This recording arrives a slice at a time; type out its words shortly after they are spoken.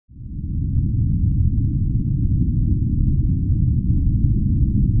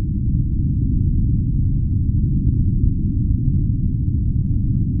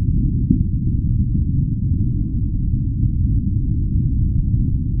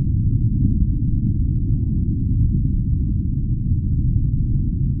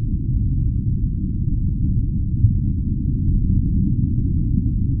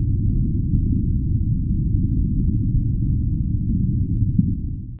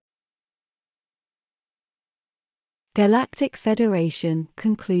Galactic Federation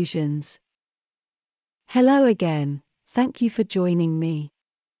Conclusions. Hello again, thank you for joining me.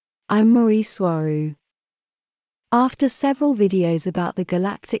 I'm Mari Swaruu. After several videos about the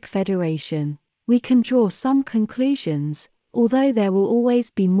Galactic Federation, we can draw some conclusions, although there will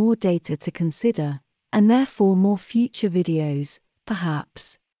always be more data to consider, and therefore more future videos,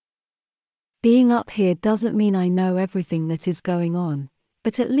 perhaps. Being up here doesn't mean I know everything that is going on,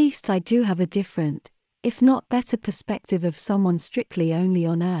 but at least I do have a different, if not better perspective of someone strictly only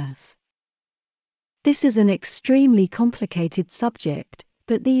on Earth. This is an extremely complicated subject,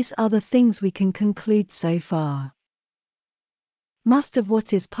 but these are the things we can conclude so far. Most of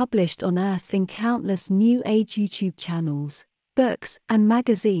what is published on Earth in countless New Age YouTube channels, books, and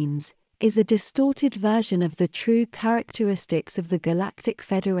magazines is a distorted version of the true characteristics of the Galactic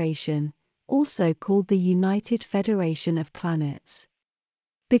Federation, also called the United Federation of Planets.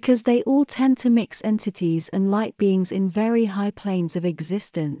 Because they all tend to mix entities and light beings in very high planes of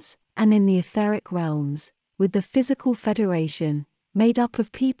existence, and in the etheric realms, with the physical federation, made up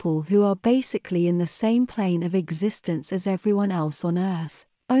of people who are basically in the same plane of existence as everyone else on Earth,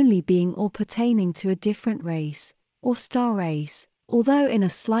 only being or pertaining to a different race, or star race, although in a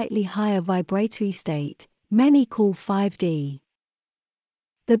slightly higher vibratory state, many call 5D.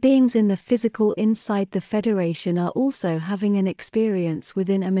 The beings in the physical inside the Federation are also having an experience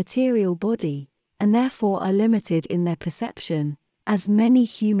within a material body, and therefore are limited in their perception, as many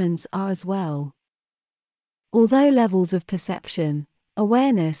humans are as well. Although levels of perception,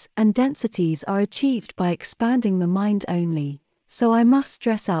 awareness, and densities are achieved by expanding the mind only, so I must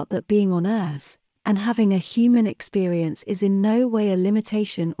stress out that being on Earth, and having a human experience is in no way a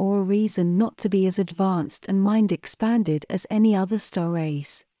limitation or a reason not to be as advanced and mind-expanded as any other star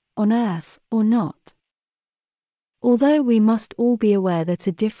race, on Earth or not. Although we must all be aware that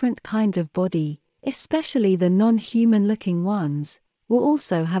a different kind of body, especially the non-human looking ones, will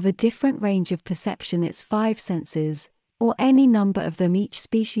also have a different range of perception its 5 senses, or any number of them each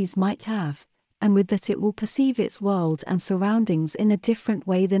species might have, and with that it will perceive its world and surroundings in a different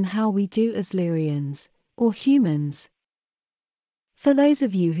way than how we do as Lyrians, or humans. For those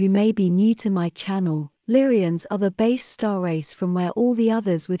of you who may be new to my channel, Lyrians are the base star race from where all the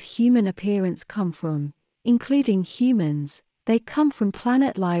others with human appearance come from, including humans. They come from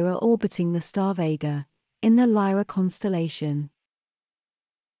planet Lyra orbiting the star Vega, in the Lyra constellation.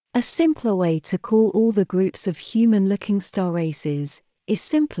 A simpler way to call all the groups of human-looking star races is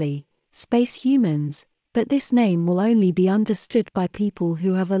simply space humans, but this name will only be understood by people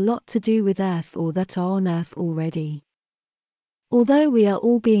who have a lot to do with Earth or that are on Earth already. Although we are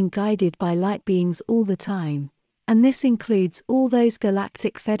all being guided by light beings all the time, and this includes all those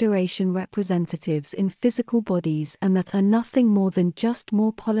Galactic Federation representatives in physical bodies and that are nothing more than just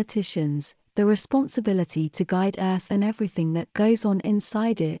more politicians, the responsibility to guide Earth and everything that goes on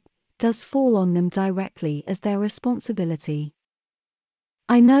inside it does fall on them directly as their responsibility.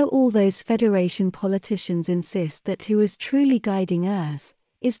 I know all those Federation politicians insist that who is truly guiding Earth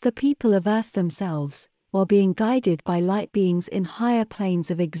is the people of Earth themselves, while being guided by light beings in higher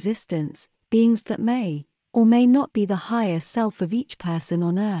planes of existence, beings that may or may not be the higher self of each person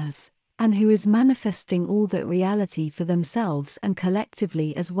on Earth, and who is manifesting all that reality for themselves and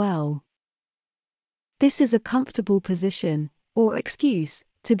collectively as well. This is a comfortable position, or excuse,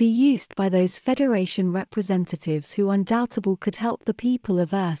 to be used by those Federation representatives who undoubtedly could help the people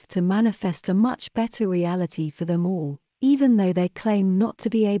of Earth to manifest a much better reality for them all, even though they claim not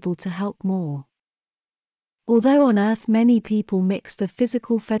to be able to help more. Although on Earth many people mix the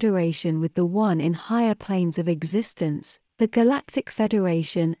physical Federation with the one in higher planes of existence, the Galactic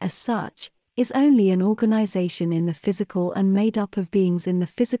Federation as such is only an organization in the physical and made up of beings in the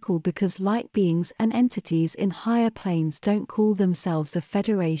physical because light beings and entities in higher planes don't call themselves a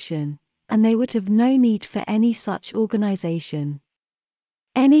federation, and they would have no need for any such organization.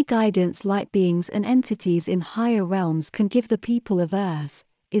 Any guidance light beings and entities in higher realms can give the people of Earth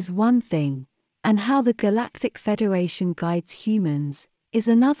is one thing, and how the Galactic Federation guides humans is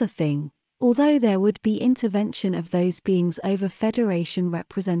another thing, although there would be intervention of those beings over Federation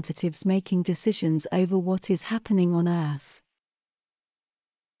representatives making decisions over what is happening on Earth.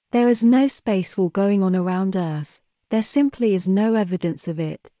 There is no space war going on around Earth, there simply is no evidence of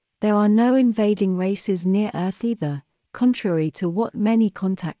it, there are no invading races near Earth either, contrary to what many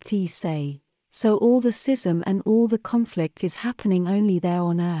contactees say, so all the schism and all the conflict is happening only there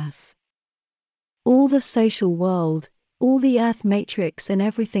on Earth. All the social world, all the Earth matrix and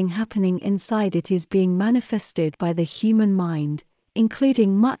everything happening inside it is being manifested by the human mind,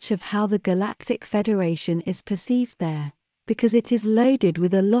 including much of how the Galactic Federation is perceived there, because it is loaded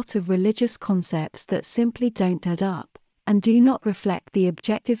with a lot of religious concepts that simply don't add up, and do not reflect the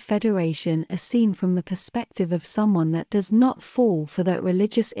objective federation as seen from the perspective of someone that does not fall for that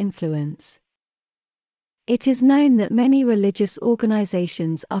religious influence. It is known that many religious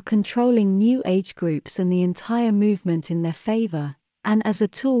organizations are controlling New Age groups and the entire movement in their favor, and as a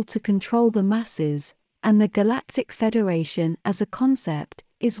tool to control the masses, and the Galactic Federation as a concept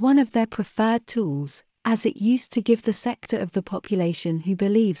is one of their preferred tools, as it used to give the sector of the population who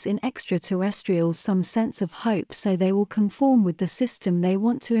believes in extraterrestrials some sense of hope, so they will conform with the system they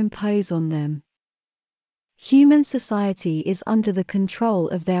want to impose on them. Human society is under the control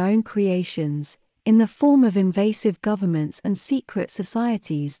of their own creations, in the form of invasive governments and secret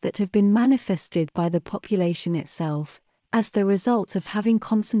societies that have been manifested by the population itself, as the result of having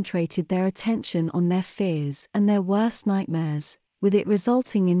concentrated their attention on their fears and their worst nightmares, with it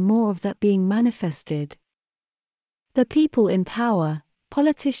resulting in more of that being manifested. The people in power,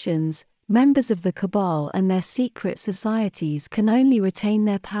 politicians, members of the cabal and their secret societies can only retain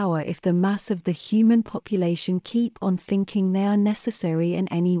their power if the mass of the human population keep on thinking they are necessary in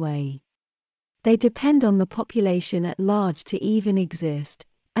any way. They depend on the population at large to even exist,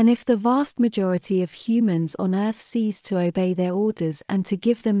 and if the vast majority of humans on Earth cease to obey their orders and to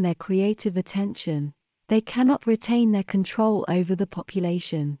give them their creative attention, they cannot retain their control over the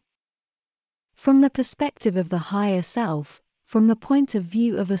population. From the perspective of the higher self, from the point of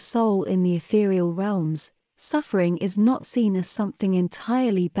view of a soul in the ethereal realms, suffering is not seen as something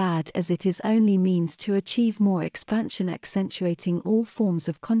entirely bad, as it is only means to achieve more expansion, accentuating all forms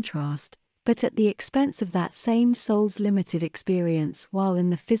of contrast, but at the expense of that same soul's limited experience while in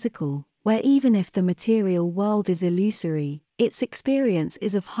the physical, where even if the material world is illusory, its experience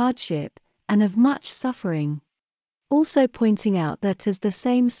is of hardship and of much suffering. Also pointing out that as the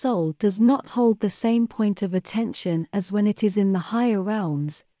same soul does not hold the same point of attention as when it is in the higher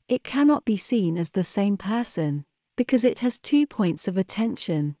realms, it cannot be seen as the same person, because it has 2 points of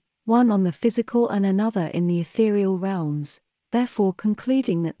attention, one on the physical and another in the ethereal realms, therefore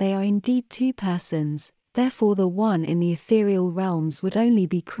concluding that they are indeed 2 persons, therefore the one in the ethereal realms would only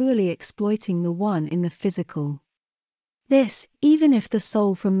be cruelly exploiting the one in the physical. This, even if the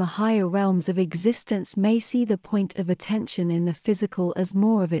soul from the higher realms of existence may see the point of attention in the physical as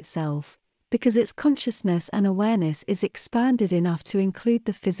more of itself, because its consciousness and awareness is expanded enough to include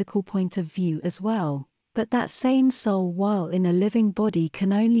the physical point of view as well, but that same soul while in a living body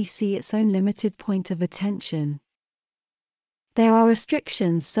can only see its own limited point of attention. There are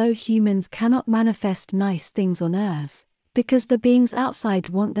restrictions, so humans cannot manifest nice things on Earth, because the beings outside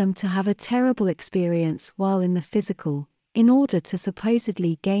want them to have a terrible experience while in the physical, in order to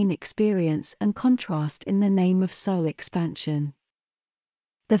supposedly gain experience and contrast in the name of soul expansion.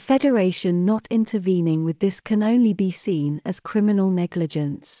 The Federation not intervening with this can only be seen as criminal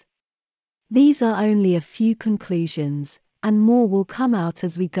negligence. These are only a few conclusions, and more will come out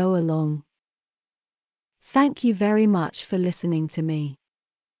as we go along. Thank you very much for listening to me.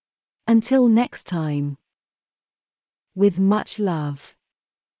 Until next time. With much love.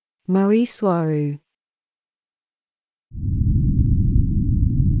 Mari Swaruu.